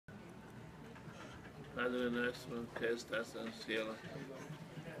Padre nuestro que estás en el cielo,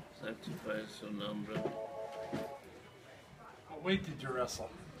 sanctify su nombre. What weight did you wrestle?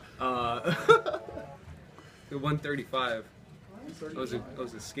 The 135. That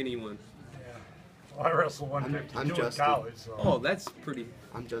was a skinny one. Yeah. Well, I wrestled 152 I'm in Justin. college, so. Oh, that's pretty.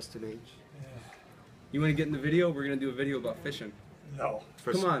 I'm Justin H. Yeah. You want to get in the video? We're gonna do a video about fishing. No.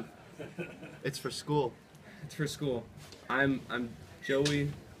 For Come on, It's for school. it's for school. I'm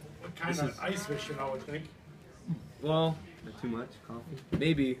Joey. What kind This of is- ice fishing, I would think? Well, Not too much coffee.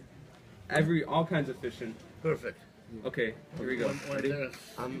 maybe all kinds of fishing. Perfect. Okay, here we go. Ready?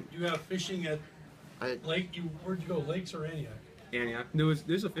 You have fishing at I Lake, where'd you go, Lakes or Antioch? Antioch.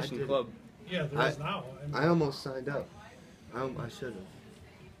 There's a fishing did. club. Yeah, there is now. I almost signed up. I should have.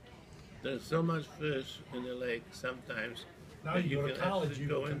 There's so much fish in the lake sometimes. Now that you go to can college, actually you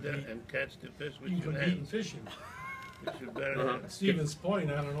go can in there compete. and catch the fish with You your can compete in hands. fishing. With your bare Uh-huh. hands. Stevens Point,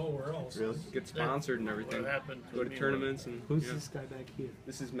 I don't know where else. Really? Get sponsored and everything. What happened to Go to me tournaments and Who's yeah. this guy back here?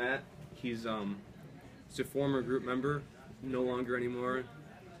 This is Matt. He's a former group member, no longer anymore.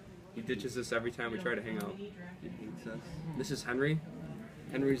 He ditches us every time we try to hang out. This is Henry.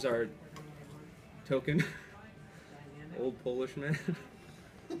 Henry's our token old Polish man.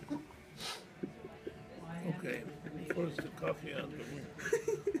 Okay, force the coffee on me.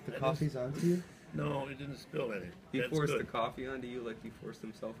 The coffee's on to you? No, he didn't spill any. He That's forced the good. coffee onto you like he forced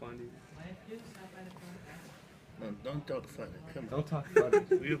himself onto you. No, don't talk funny. Come on. Don't talk funny.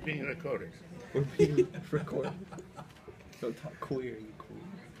 We're being recorded. We're being recorded. Don't talk queer, you queer.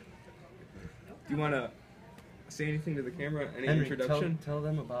 Do you want to say anything to the camera? Any Henry, introduction? Tell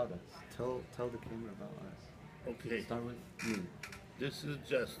them about us. Tell the camera about us. Okay, Start with me. this is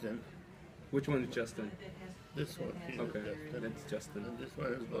Justin. Which one's Justin? This one here is Okay, Justin. that's Justin. And this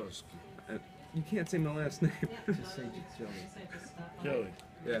one is Boski. You can't say my last name. Just say Joey. Joey.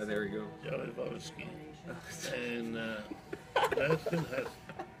 Yeah, there we go. Joey Boski. And Justin has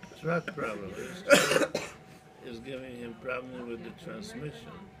truck problems. Is giving him problem with the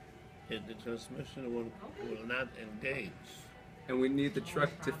transmission. The transmission will not engage. And we need the truck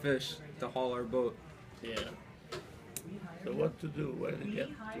to fish to haul our boat. Yeah. So what to do? Where to get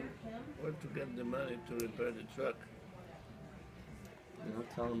the money to repair the truck? You know,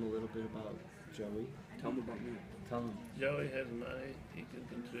 tell them a little bit about Joey. Tell him about me. Tell them. Joey has money. He can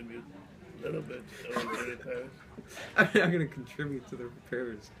contribute a little bit to the repairs. I'm not going to contribute to the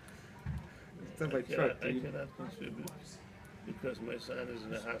repairs. It's not my truck, I dude. cannot contribute because my son is in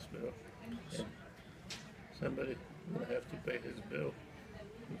the hospital. And somebody will have to pay his bill,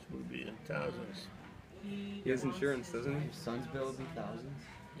 which will be in thousands. He has insurance, doesn't Your son's bill will be thousands.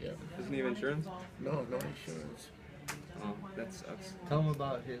 Yeah. he? Doesn't he have insurance? No insurance. Oh, that sucks. Tell them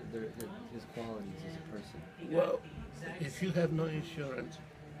about his qualities as a person. Well, if you have no insurance,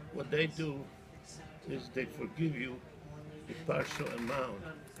 what they do is they forgive you a partial amount.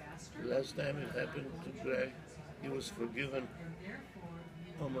 The last time it happened to Greg, he was forgiven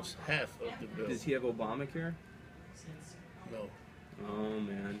almost half of the bill. Does he have Obamacare? No. Oh,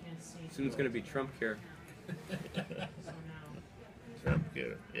 man. Soon it's going to be Trump care. Trump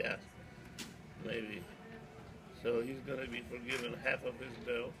care, yes. Maybe. So he's going to be forgiven half of his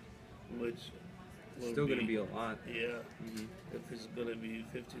bill, which will Still going to be a lot. Yeah. Mhm. If it's going to be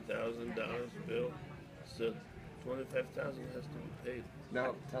 $50,000 bill, so $25,000 has to be paid.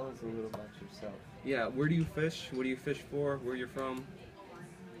 Now, tell us a little about yourself. Yeah, where do you fish? What do you fish for? Where you're from?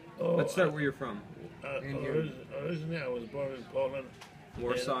 Oh, Let's start where you're from. In here. Originally, I was born in Poland.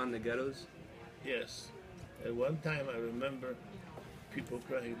 Warsaw and the ghettos? Yes. At one time, I remember people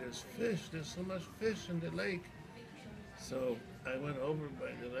crying, there's so much fish in the lake. So I went over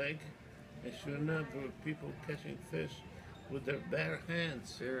by the lake, and sure enough, there were people catching fish with their bare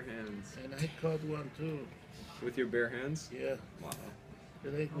hands. Bare hands. And I caught one too. With your bare hands? Yeah. Wow.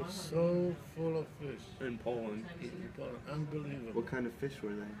 The lake was so full of fish. In Poland. In Poland. Unbelievable. What kind of fish were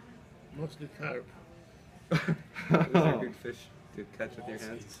they? Mostly carp. Those are good fish to catch with your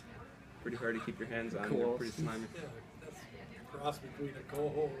hands. Pretty hard to keep your hands on. They're pretty slimy. Yeah, that's a cross between a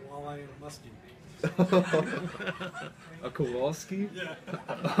coho, a walleye, and a muskie. A Kowalski? Yeah.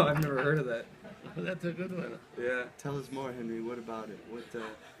 Oh, I've never heard of that. That's a good one. Yeah. Tell us more, Henry. What about it? What'd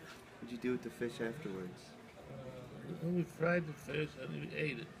you do with the fish afterwards? We fried the fish and we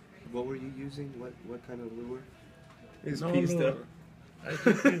ate it. What were you using? What kind of lure? His No pizza. lure. I just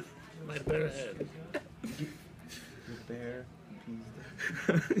used my bare hands. The bear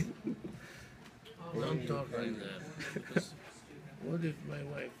pizza. Don't talk like that. Because what if my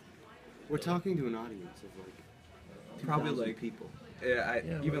wife? We're talking to an audience of like Probably 2,000 like- people, Yeah,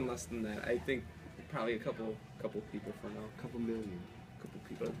 Yeah, even but- less than that. I think probably a couple people for now. a couple million. Couple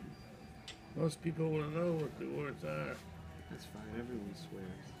people. Most people will know what the words are. That's fine. Everyone swears.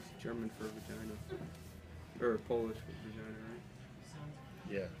 It's German for vagina. Or Polish for vagina,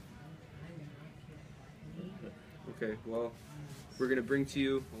 right? Yeah. Okay, well, we're gonna bring to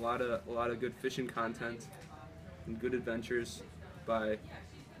you a lot of good fishing content and good adventures by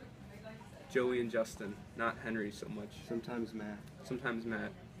Joey and Justin, not Henry so much. Sometimes Matt. Sometimes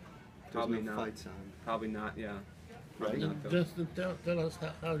Matt. There's Probably no not. fights on. Probably not. Yeah. Probably not though. Justin, tell us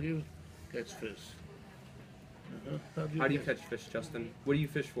how you catch fish. How do you catch fish, Justin? What do you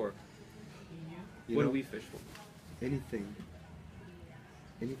fish for? You What know, do we fish for? Anything.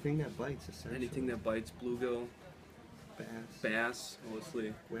 Anything that bites, essentially. Anything that bites, bluegill, Bass. bass,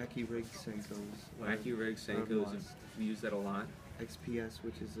 mostly. Wacky rig Senkos. Wacky rig, Senkos. We use that a lot. XPS,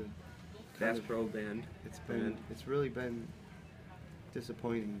 which is a Bass kind of- Pro band. It's it's really been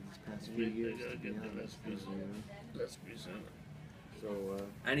disappointing these past few We years. gotta To be get the honest, recipes. you know? Recipes in it. So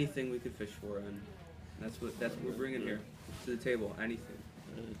Anything we could fish for, and that's what we're bringing here to the table. Anything.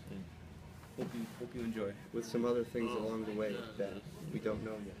 Anything. Hope you enjoy. with some other things along the way that we don't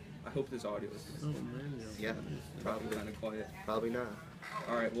know yet. I hope this audio is Oh man, Yeah, probably kind of quiet. probably not.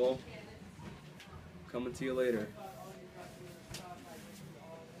 All right, well, coming to you later.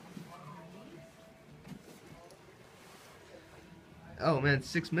 Oh man,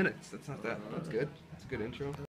 6 minutes. That's not that. That's good. That's a good intro.